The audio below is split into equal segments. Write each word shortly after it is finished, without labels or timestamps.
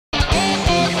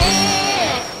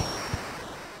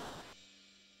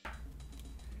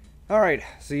Alright,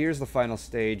 so here's the final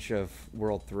stage of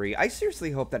World 3. I seriously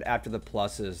hope that after the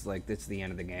pluses, like, it's the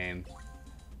end of the game.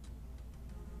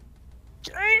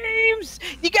 James!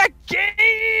 You got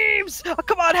games! Oh,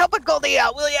 come on, help a Goldie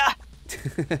out, will ya?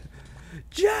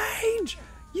 Change!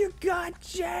 You got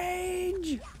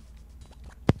change!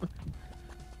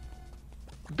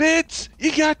 Bits!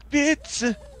 You got bits!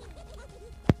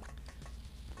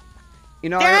 You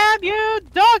know, Damn you,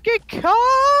 Donkey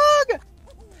Kong!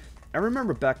 I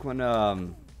remember back when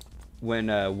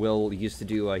Will used to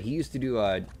do he used to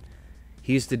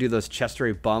do those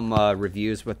Chester Bum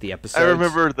reviews with the episodes. I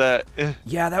remember that.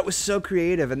 Yeah, that was so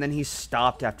creative, and then he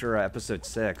stopped after episode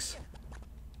 6.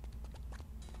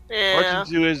 Yeah. What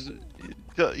to do is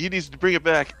he needs to bring it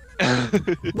back.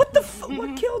 What the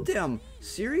what killed him?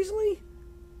 Seriously?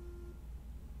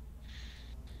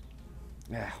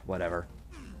 Yeah, whatever.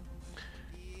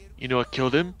 You know what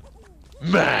killed him?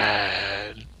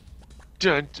 Man.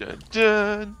 Dun dun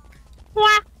dun.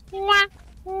 I'm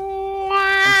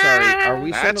sorry. Are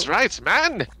we? That's right,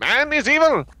 man. Man is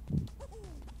evil.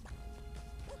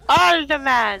 All the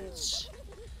mans.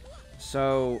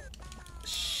 So,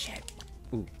 shit.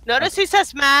 Ooh. Notice he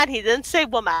says man, he didn't say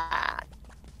woman.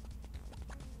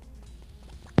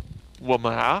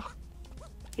 Woman.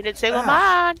 He didn't say Ah.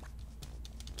 woman.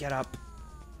 Get up.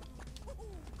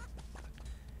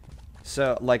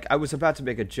 So, like, I was about to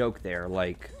make a joke there.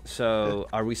 Like, so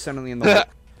are we suddenly in the?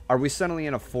 Are we suddenly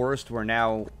in a forest where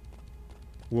now?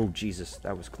 Whoa, Jesus,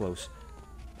 that was close.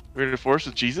 We're in a forest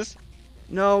with Jesus?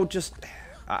 No, just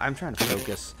I'm trying to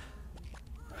focus.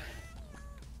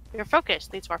 Your focus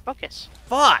needs more focus.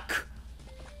 Fuck.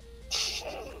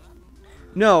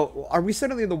 No, are we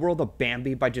suddenly in the world of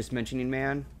Bambi by just mentioning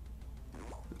man?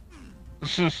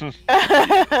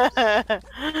 I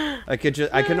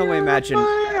can only imagine.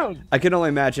 I can only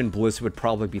imagine Bliss would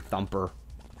probably be Thumper.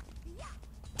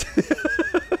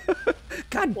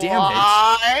 God damn it!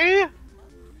 Why?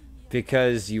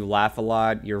 Because you laugh a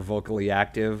lot, you're vocally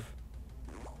active.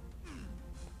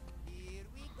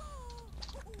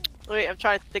 Wait, I'm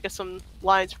trying to think of some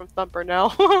lines from Thumper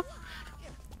now.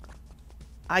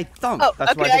 I thump. Oh,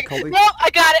 That's okay, why they call me. no, I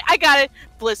got it.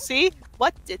 Blissy,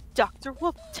 what did Dr.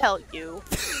 Wolf tell you?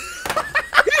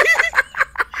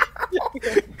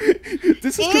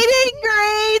 Eating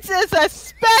greens is a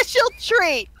special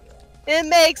treat. It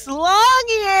makes long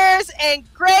ears and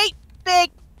great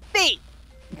big feet.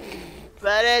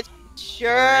 But it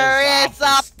sure is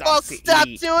awful stuff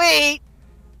to eat.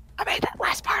 I made that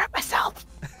last part up myself.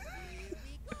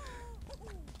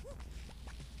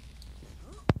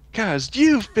 Cause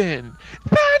you've been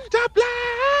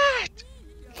Thunderblat!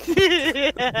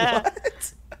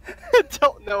 What? I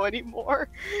don't know anymore.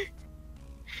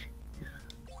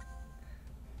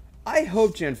 I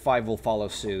hope Gen 5 will follow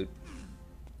suit.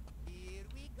 I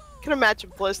can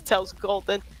imagine Bliss tells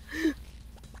Golden,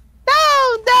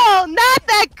 no, not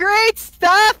that great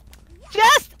stuff.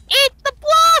 Just eat the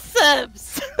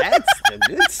blossoms. That's the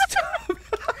good stuff.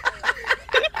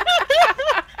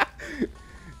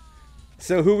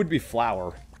 So who would be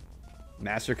Flower?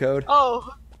 Master Code? Oh,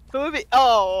 who would be?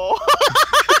 Oh.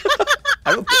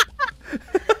 I don't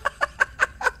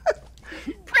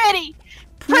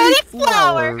Pretty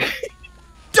flower.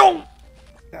 Don't.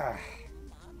 Ah.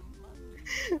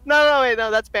 No, wait, no,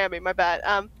 that's Bambi. My bad.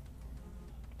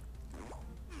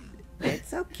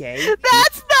 It's okay.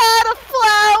 That's not a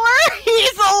flower.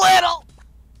 He's a little.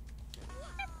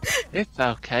 It's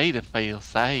okay to feel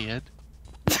sad.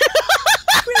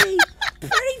 Pretty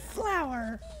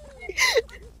flower.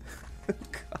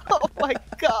 Oh my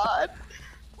god.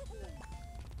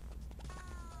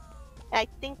 I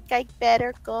think I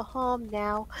better go home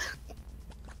now.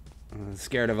 I'm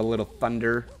scared of a little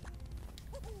thunder.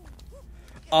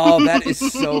 Oh, that is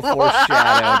so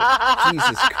foreshadowed.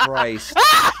 Jesus Christ.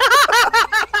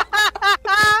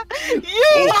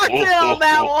 You walked in on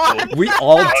that one. We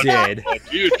all did.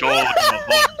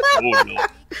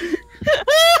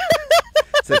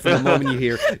 Except for the moment you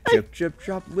hear drip, drip,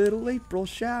 drop, little April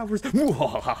showers. I'm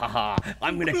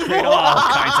gonna create all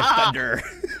kinds of thunder.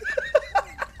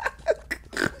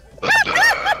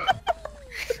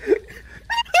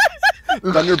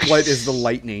 Thunderblight is the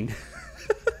lightning.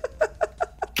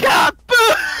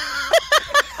 Kaboom!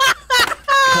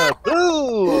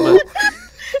 Kaboom!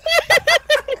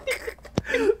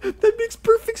 That makes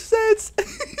perfect sense.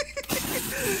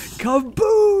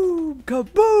 Kaboom!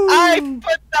 Kaboom! I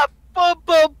put the boom,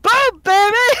 boom, boom,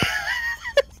 baby!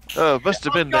 Oh, must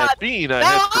have been God. that bean I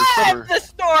Now had for supper. I'm the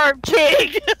Storm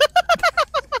King!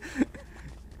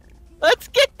 Let's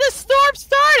get this storm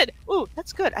started! Ooh,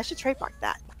 that's good. I should trademark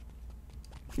that.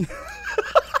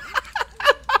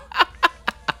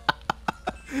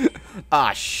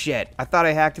 Ah, shit. I thought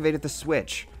I activated the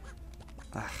switch.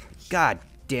 God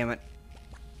damn it.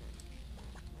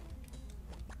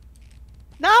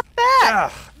 Not bad.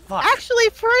 Ugh, fuck. Actually,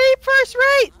 free first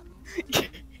rate.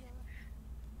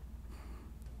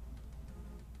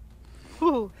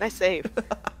 Ooh, nice save.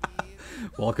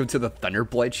 Welcome to the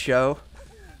Thunderblight show.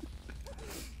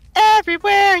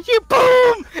 Everywhere you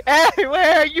boom,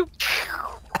 everywhere you.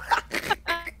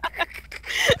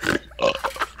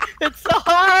 It's so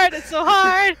hard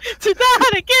to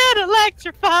not get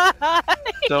electrified.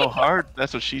 So hard.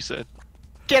 That's what she said.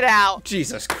 Get out.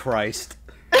 Jesus Christ.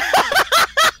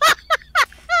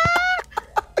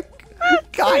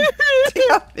 God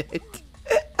damn it.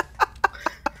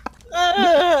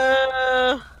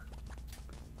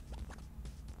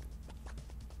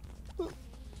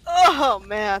 Oh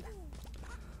man.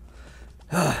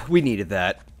 We needed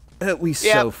that. We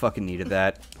so fucking needed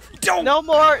that. Don't. No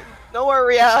more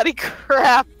reality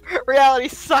crap. Reality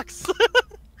sucks.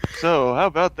 So, how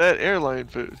about that airline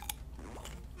food?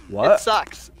 What? It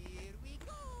sucks.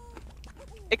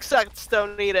 Except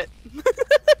don't eat it.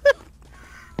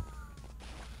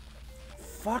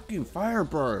 Fucking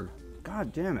Firebird.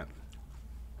 God damn it.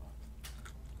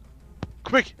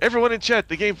 Quick, everyone in chat,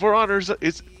 the game For Honor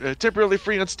is temporarily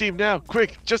free on Steam now.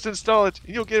 Quick, just install it,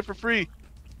 and you'll get it for free.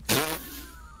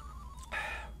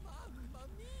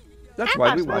 That's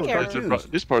why we watch watch cartoons.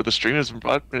 This part of the stream is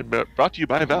brought to you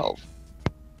by Valve.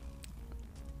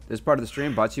 This part of the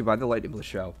stream brought to you by the Lightning Bliss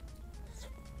show.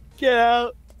 Get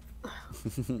out.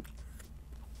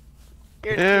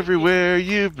 Everywhere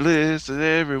you bliss, and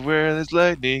everywhere there's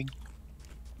lightning.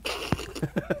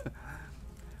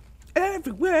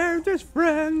 Everywhere there's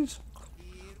friends.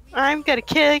 I'm gonna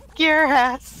kick your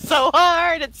ass so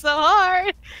hard and so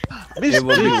hard. It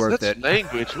will be worth That's it.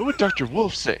 language. What would Dr.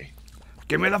 Wolf say?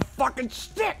 Give me the fucking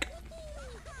stick.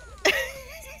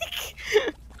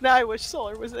 Now I wish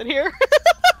Solar was in here.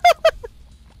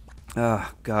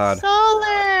 Oh, God.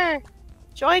 Solar!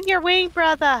 Join your wing,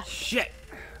 brother. Shit.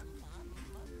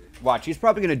 Watch, he's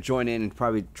probably going to join in and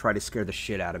probably try to scare the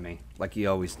shit out of me. Like he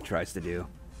always tries to do.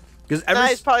 Because Now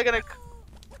he's probably gonna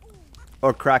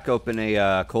Or crack open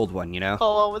a cold one, you know?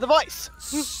 call over the voice.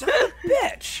 Son of a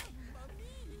bitch.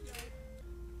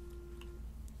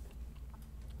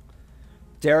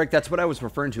 Derek, that's what I was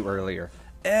referring to earlier.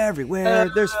 Everywhere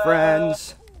there's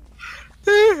friends.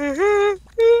 I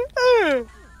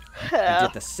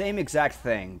did the same exact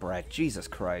thing, Brett. Jesus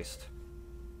Christ.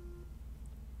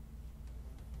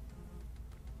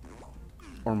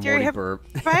 Or Morty Burp.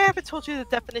 If I haven't told you the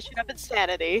definition of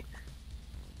insanity.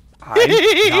 I'm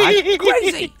not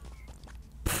crazy.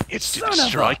 It's to Son of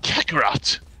destroy a-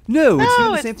 Kakarot. No, it's doing No,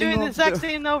 the it's same doing thing. the exact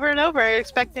same over and over,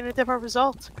 expecting a different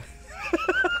result.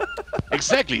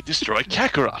 Exactly, destroy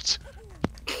Kakarot.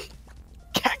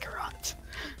 Kakarot.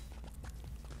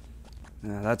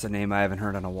 That's a name I haven't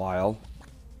heard in a while.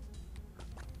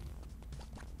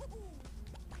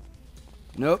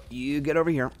 Nope, you get over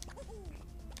here.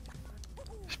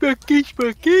 Spooky,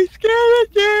 spooky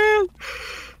skeleton.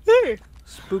 Hey.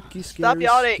 Spooky, Stop scary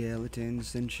yawning.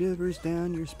 skeletons and shivers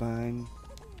down your spine.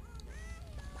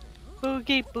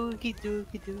 Boogie, boogie,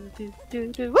 doogie, doo, doo,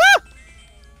 doo, doo. Woo!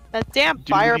 That damn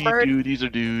Firebird. Duties are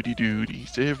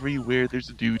duties. Everywhere there's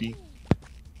a duty.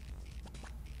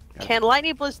 Can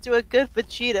Lightning Bliss do a good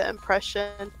Vegeta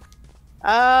impression?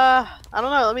 I don't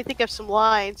know. Let me think of some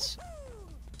lines.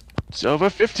 It's over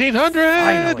 1,500!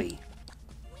 Finally.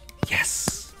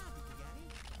 Yes.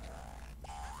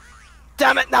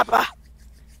 Damn it, Nappa!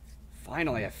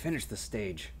 Finally, I finished the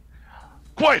stage.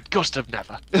 Quiet, Ghost of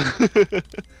Nappa!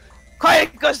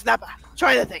 Quiet, Ghost Nappa.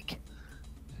 Try to think.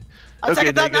 I'll Okay, take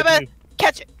it now down, you gotta Nappa.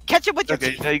 Catch it. Catch it with your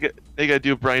Okay, teeth. now you gotta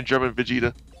do Brian Drummond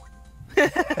Vegeta.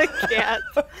 I can't.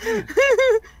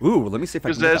 Ooh, let me see if I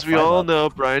can Because get as that we 5 all up. know,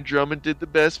 Brian Drummond did the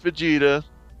best Vegeta.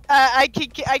 I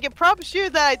can promise you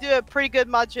that I do a pretty good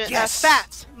Majin, Yes!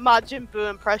 fat Majin Buu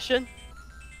impression.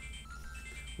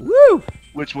 Woo!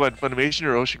 Which one, Funimation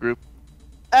or Ocean Group?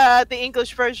 The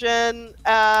English version,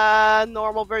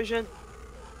 normal version.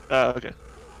 Okay.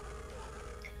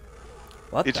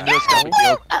 What Did the you know Scott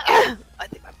hell? McNeil? I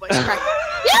think my voice cracked.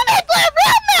 You make Blue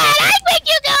real mad! I make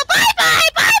you go bye-bye,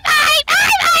 bye-bye,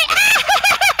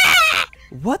 bye-bye!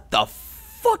 What the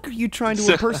fuck are you trying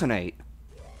to impersonate?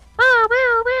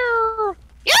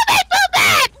 You make Blue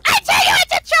mad! I tell you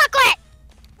it's a chocolate!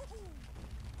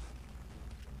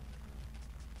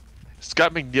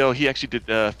 Scott McNeil, he actually did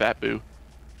Fat Boo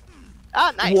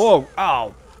Oh, nice. Whoa!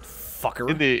 Oh, fucker!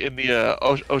 in the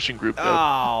Ocean Group. Though.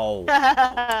 Oh!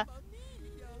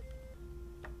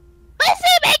 Let's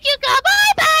see, make you go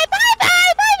bye-bye,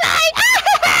 bye-bye,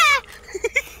 bye-bye!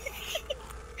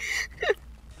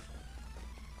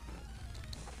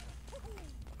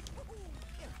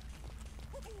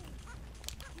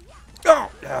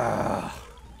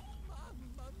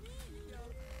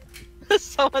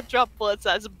 Someone dropped bullets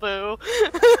as boo.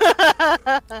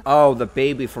 Oh, the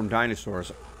baby from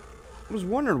Dinosaurs. I was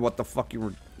wondering what the fuck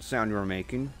sound you were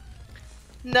making.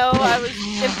 No, I was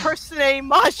impersonating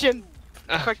Majin.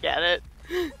 Forget it.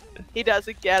 He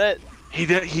doesn't get it.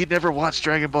 He never watched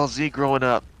Dragon Ball Z growing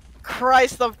up.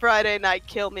 Christ on Friday night,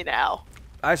 kill me now.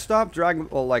 I stopped Dragon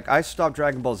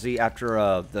Ball Z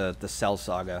after the Cell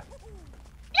Saga.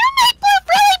 You make Blue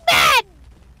really bad!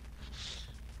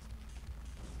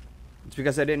 It's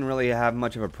because I didn't really have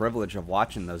much of a privilege of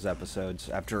watching those episodes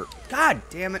after. God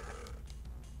damn it!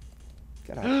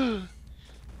 Get out.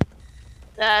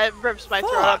 That rips my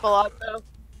throat up a lot, though.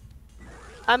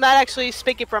 I'm not actually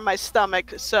speaking from my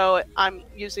stomach, so I'm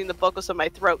using the vocals of my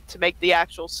throat to make the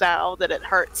actual sound, and it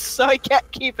hurts, so I can't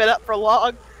keep it up for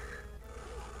long.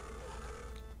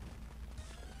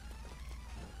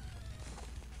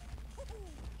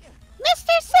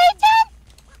 Mr. Satan!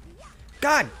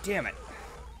 God damn it!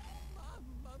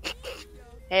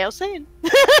 Hail Satan.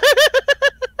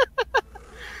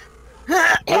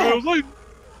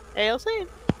 Hail Satan.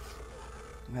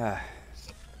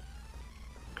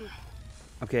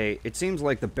 Okay, it seems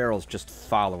like the barrel's just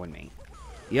following me.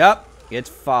 Yep, it's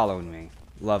following me.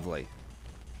 Lovely.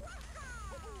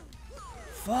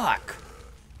 Fuck.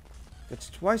 That's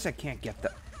twice I can't get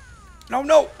the... No,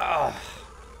 no! Ugh.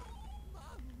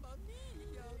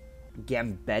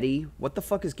 Gambetti? What the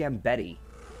fuck is Gambetti?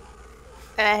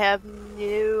 I have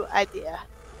no idea.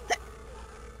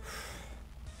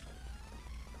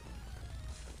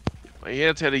 My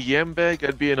aunt had a yam bag,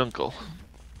 I'd be an uncle.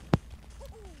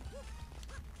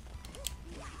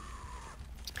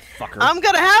 Fucker. I'm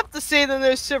gonna have to see the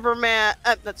new Superman,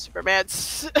 not Superman,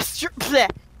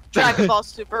 Dragon Ball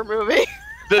Super movie.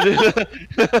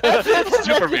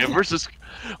 Superman versus...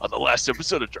 On the last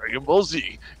episode of Dragon Ball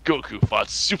Z, Goku fought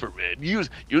Superman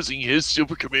using his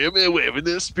Super Kamehameha wave and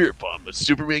the Spirit Bomb, but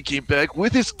Superman came back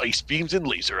with his ice beams and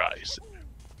laser eyes.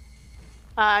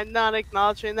 I'm not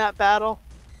acknowledging that battle.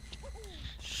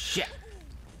 Shit.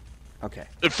 Okay.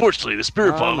 Unfortunately, the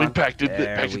Spirit Bomb impacted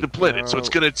the planet, so it's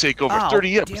going to take over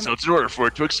 30 episodes in order for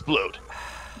it to explode.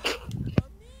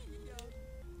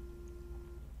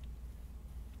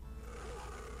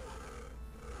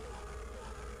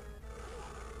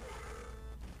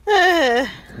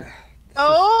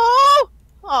 Oh!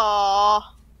 Aww.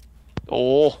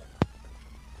 Oh.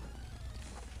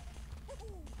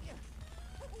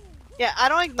 Yeah, I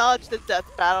don't acknowledge the death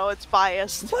battle, it's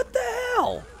biased. What the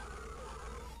hell?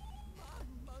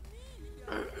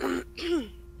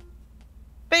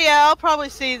 But yeah, I'll probably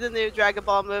see the new Dragon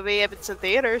Ball movie if it's in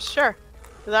theaters, sure.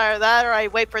 Either that or I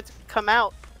wait for it to come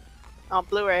out on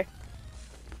Blu-ray.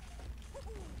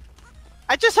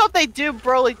 I just hope they do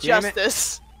Broly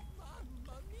justice.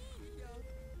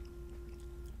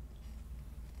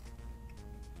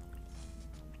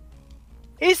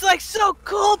 He's like so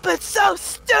cool, but so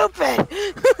stupid.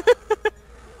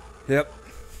 Yep.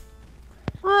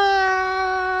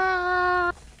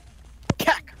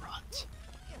 Kakarot.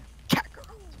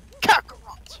 Kakarot.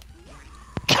 Kakarot.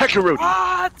 Kakarot.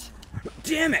 What?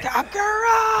 Damn it.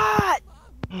 Kakarot.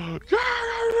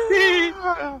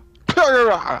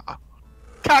 Kakarot.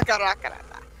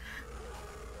 Kakarot.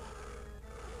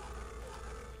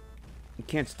 You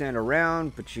can't stand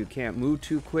around, but you can't move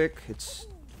too quick. It's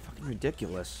fucking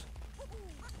ridiculous.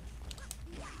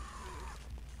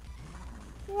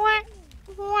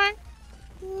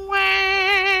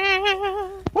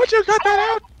 Would you cut that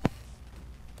out?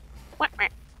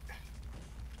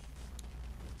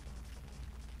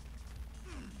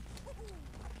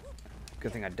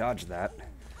 Good thing I dodged that.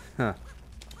 Huh.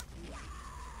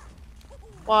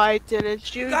 Why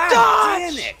didn't you God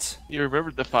dodge? damn it! You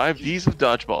remembered the 5 Ds of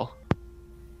dodgeball.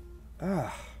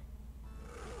 Ugh.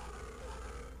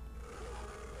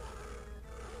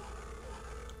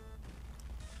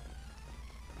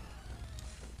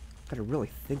 Gotta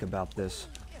really think about this.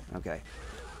 Okay.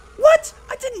 What?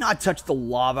 I did not touch the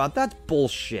lava. That's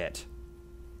bullshit.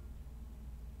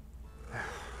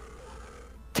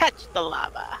 Touch the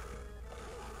lava.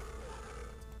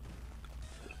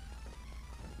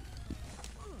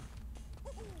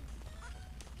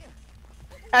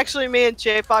 Actually, me and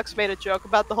GoldenFox made a joke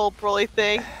about the whole Broly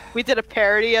thing. We did a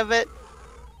parody of it.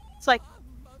 It's like,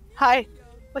 hi,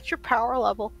 what's your power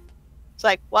level? It's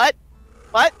like, what?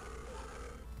 What?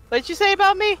 What did you say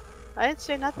about me? I didn't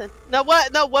say nothing. No,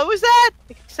 what? No, what was that?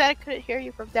 I said I couldn't hear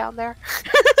you from down there.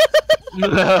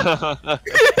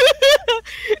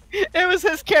 It was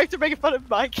his character making fun of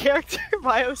my character,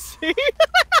 my OC.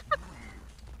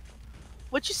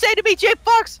 What'd you say to me,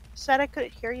 GoldenFox? Said I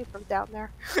couldn't hear you from down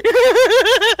there.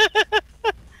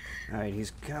 Alright,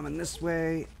 he's coming this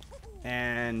way.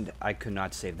 And I could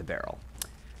not save the barrel.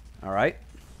 Alright.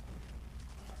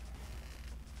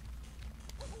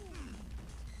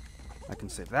 I can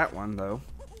save that one, though.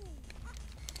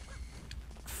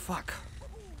 Fuck.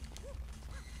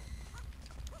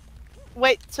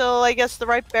 Wait till I guess the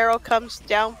right barrel comes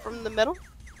down from the middle.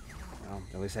 Well,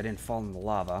 at least I didn't fall in the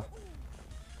lava.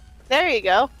 There you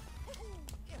go.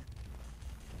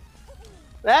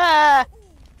 Ah!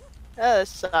 Oh, this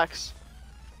sucks.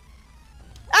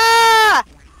 Ah!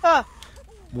 Oh,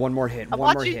 One more hit, I'm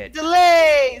one more watching hit.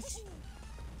 delays!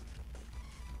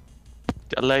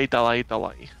 Delay.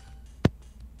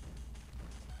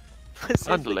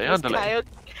 Specifically, Andale.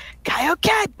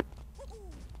 Kaioken!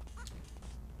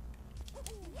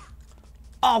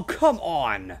 Oh, come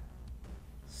on!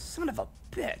 Son of a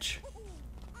bitch.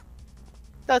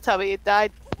 Don't tell me you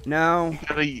died. No.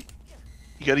 You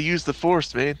gotta use the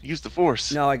force, man. Use the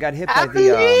force. No, I got hit I by the,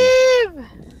 believe!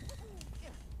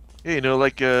 Yeah, you know,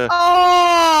 like Oh,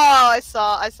 I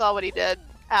saw what he did.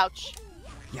 Ouch.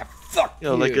 Yeah, fuck you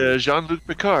know, like Jean-Luc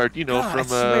Picard, you know, God, from, I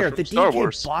swear, from the Star DK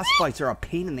Wars. boss fights are a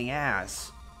pain in the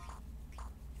ass.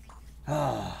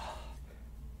 Alright,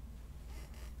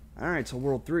 so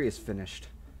World 3 is finished.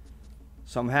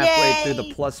 So I'm halfway through the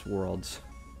Yay! plus worlds.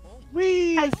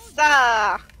 Whee!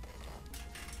 Huzzah!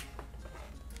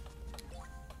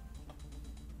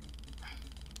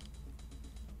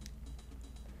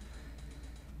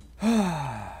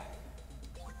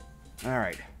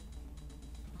 Alright.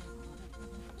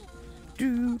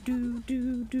 Do.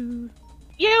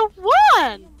 You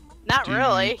won! Not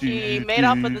really. He made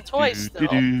off with the toys still.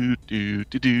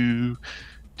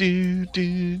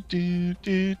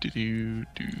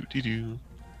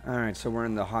 Alright, so we're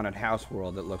in the haunted house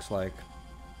world, it looks like.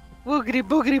 Boogity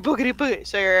boogity boogity boogity.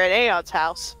 So you're at Aeon's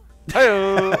house.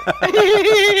 Hi-yo!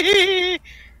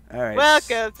 Alright.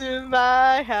 Welcome to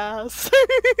my house.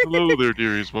 Hello there,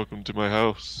 dearies. Welcome to my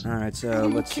house. Alright, so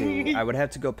let's see. I would have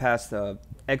to go past the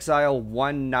Exile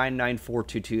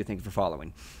 199422. Thank you for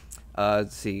following.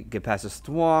 Let's see. Get past the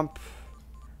swamp.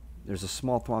 There's a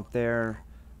small swamp there.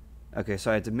 Okay, so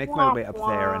I had to make my way up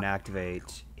there and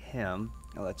activate him.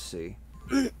 Now, let's see.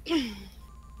 What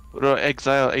about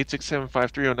Exile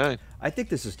 8675309? I think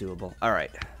this is doable.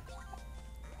 Alright.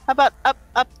 How about up,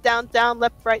 up, down, down,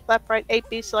 left, right, A,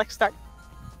 B, select, start.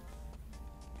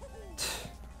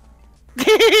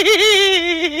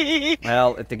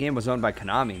 Well, if the game was owned by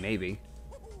Konami, maybe.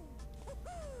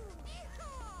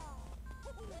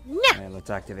 Alright, let's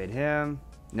activate him.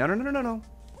 No. No.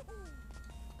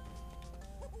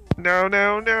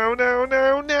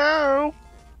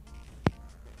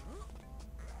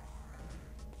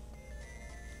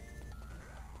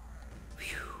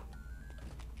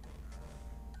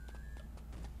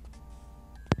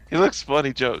 He looks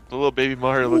funny, Joe. The little baby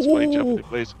Mario looks funny jumping in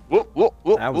place. Whoop.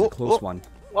 That was a close one.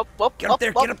 Whoop, whoop, Get up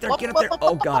there, whoop, get up there, whoop, get up whoop, there. whoop,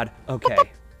 Oh, whoop, God. whoop, Okay. whoop.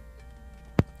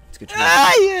 Let's get you.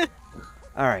 Ah, yeah.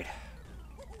 Alright.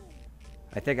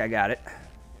 I think I got it.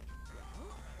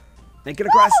 Make it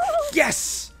across.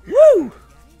 Yes! Woo!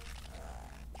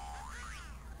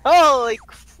 Holy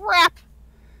crap!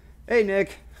 Hey,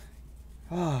 Nick.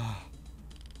 Oh.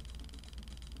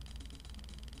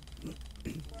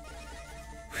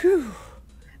 Whew.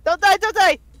 Don't die!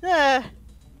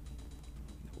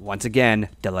 Once again,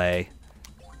 delay.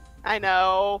 I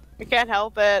know. I can't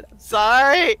help it. I'm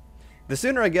sorry. The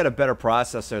sooner I get a better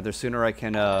processor, the sooner I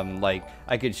can,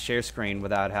 I could share screen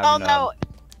without having, Oh no.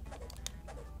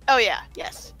 Oh yeah.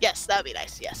 Yes. That'd be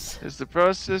nice. Yes. Is the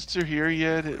processor here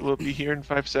yet? It will be here in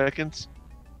 5 seconds.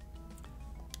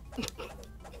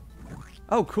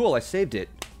 Oh, cool, I saved it.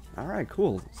 Alright,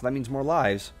 cool. So that means more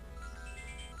lives.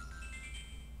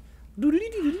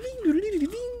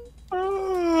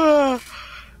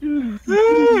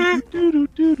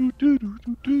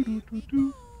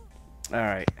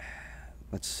 Alright.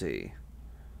 Let's see.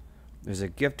 There's a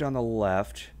gift on the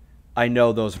left. I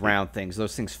know those round things.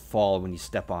 Those things fall when you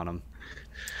step on them.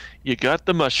 You got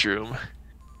the mushroom,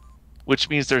 which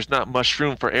means there's not much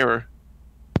room for error.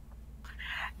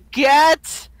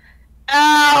 Get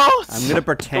out! I'm gonna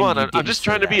pretend. Come on, I'm just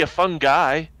trying to be a fun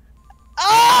guy.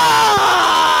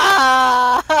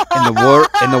 Ah!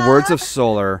 In the words of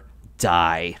Solar,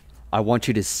 die. I want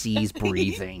you to cease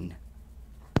breathing.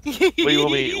 What do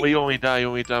you want me to die? You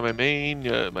want me to die my main,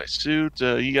 my suit?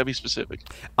 You gotta be specific.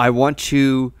 I want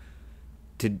you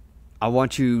to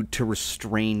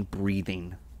restrain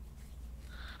breathing.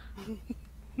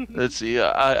 Let's see.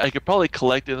 I could probably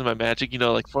collect it in my magic. You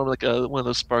know, like form like one of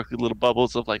those sparkly little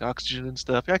bubbles of like oxygen and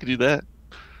stuff. I could do that.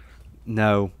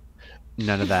 No,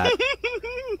 none of that.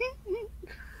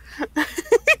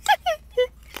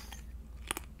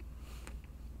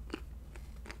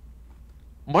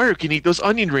 Mario can eat those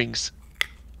onion rings.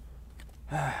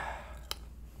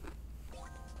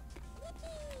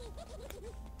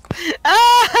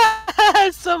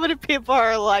 So many people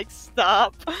are like,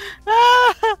 stop.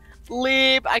 Ah,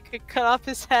 leave. I could cut off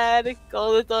his head.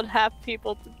 Golden don't have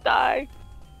people to die.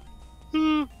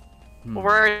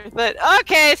 Worth it.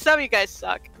 Okay, some of you guys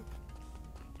suck.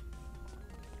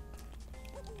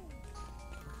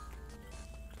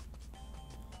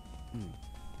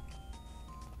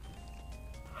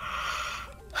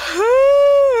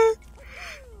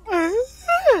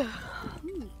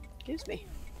 Excuse me.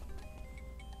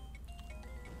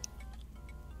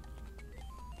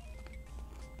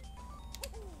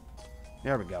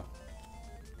 There we go.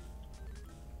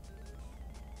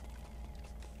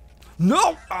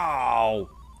 No! Oh!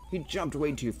 He jumped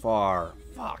way too far.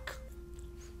 Fuck.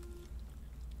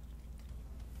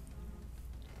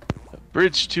 A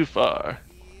bridge too far.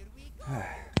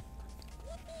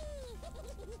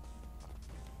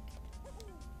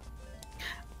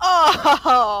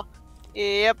 Oh!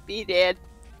 Yep, he did.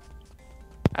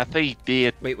 I think he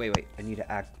did. Wait. I need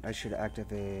to act. I should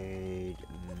activate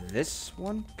this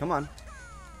one. Come on.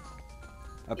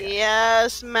 Okay.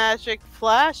 Yes, Magic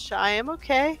Flash. I am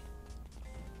okay.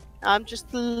 I'm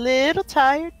just a little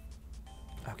tired.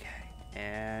 Okay.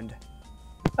 And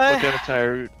What kind of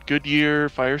tire? Goodyear,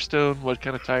 Firestone. What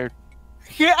kind of tire?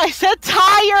 Yeah, I said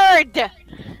tired.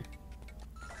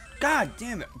 God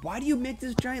damn it! Why do you make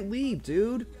this giant leap,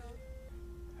 dude?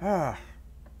 Ah.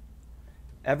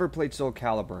 Ever played Soul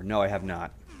Calibur? No, I have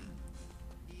not.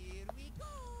 You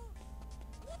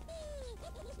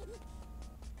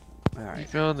Alright.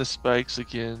 found the spikes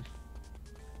again.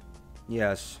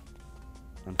 Yes.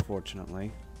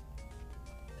 Unfortunately.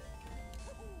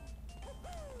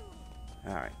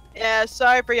 Alright. Yeah,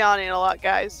 sorry for yawning a lot,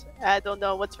 guys. I don't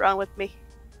know what's wrong with me.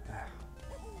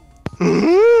 Yeah,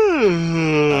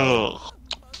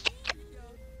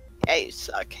 you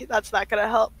suck. That's not gonna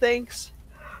help things.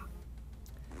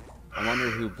 I wonder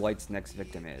who Blight's next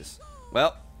victim is.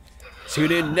 Well,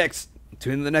 tune in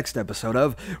the next episode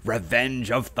of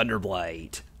Revenge of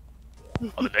Thunderblight.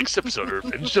 On the next episode of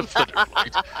Revenge of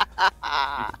Thunderblight,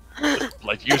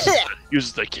 Blight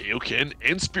uses the Kaioken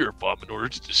and Spirit Bomb in order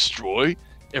to destroy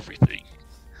everything.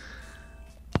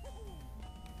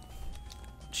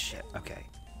 Shit, okay.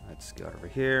 Let's go over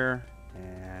here,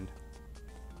 and...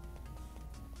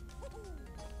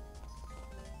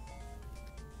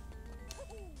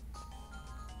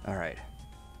 Alright.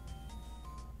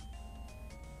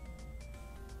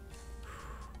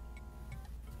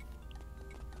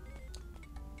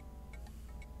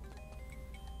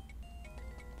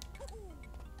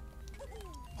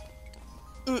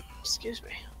 Excuse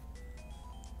me.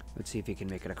 Let's see if he can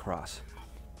make it across.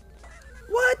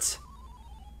 What?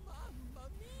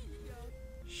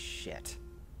 Shit.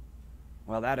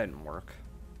 Well, that didn't work.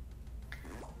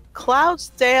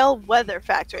 Cloudsdale Weather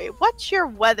Factory. What's your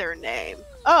weather name?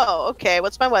 Oh, okay.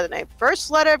 What's my weather name?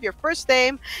 First letter of your first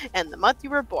name and the month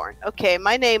you were born. Okay,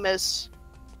 my name is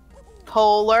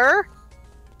Polar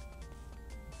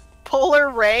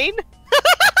Rain.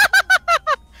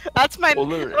 That's my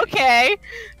Polar Rain. Okay.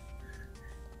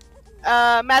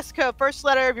 Masco, first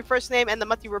letter of your first name and the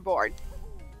month you were born.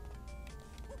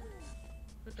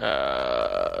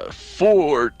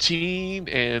 14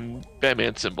 and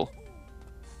Batman symbol.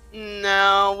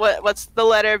 No, what's the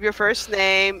letter of your first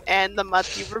name and the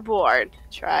month you were born?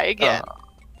 Try again.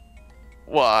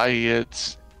 Why,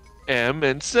 it's M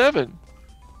and 7.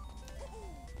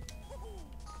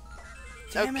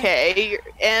 Damn it. Okay,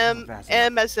 M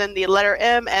as in the letter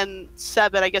M and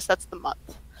 7. I guess that's the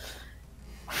month.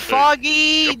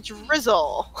 Foggy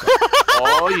drizzle.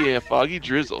 Oh yeah, foggy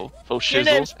drizzle. Faux Your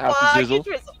name's shizzle, apple Foggy drizzle.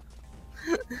 Drizzle.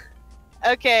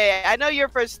 Okay, I know your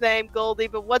first name, Goldie,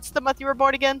 but what's the month you were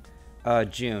born again?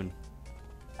 June.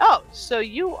 Oh, so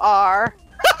you are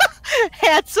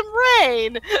Handsome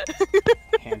Rain.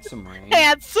 Handsome Rain.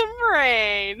 Handsome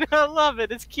Rain. I love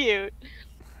it. It's cute.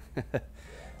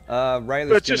 Riley's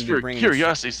But just gonna be for bringing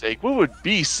curiosity's sake, what would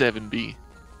B7 be?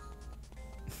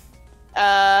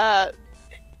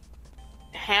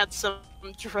 Handsome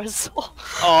Drizzle.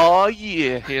 Oh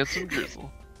yeah, handsome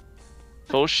drizzle.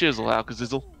 Faux shizzle,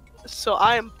 alkazizzle. So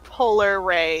I am Polar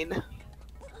Rain.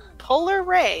 Polar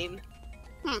Rain.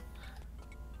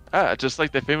 Ah, just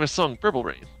like that famous song, Purple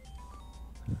Rain.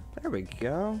 There we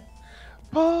go.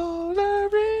 Polar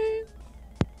Rain.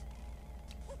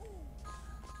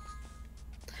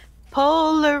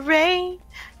 Polar Rain.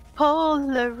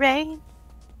 Polar Rain.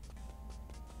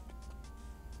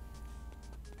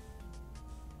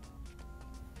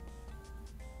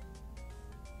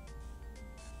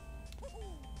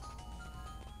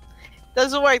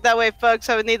 Doesn't work that way, folks.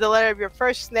 I would need the letter of your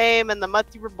first name and the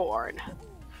month you were born.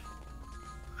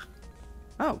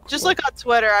 Oh, cool. Just like on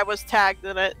Twitter, I was tagged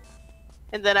in it.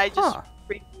 And then I just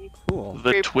cool.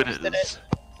 The Twitters.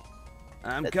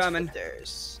 I'm coming.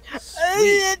 Twitters.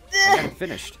 Sweet. I got it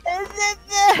finished.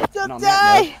 Don't And on die!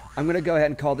 that note, I'm going to go ahead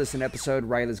and call this an episode.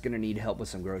 Riley's going to need help with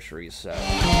some groceries, so...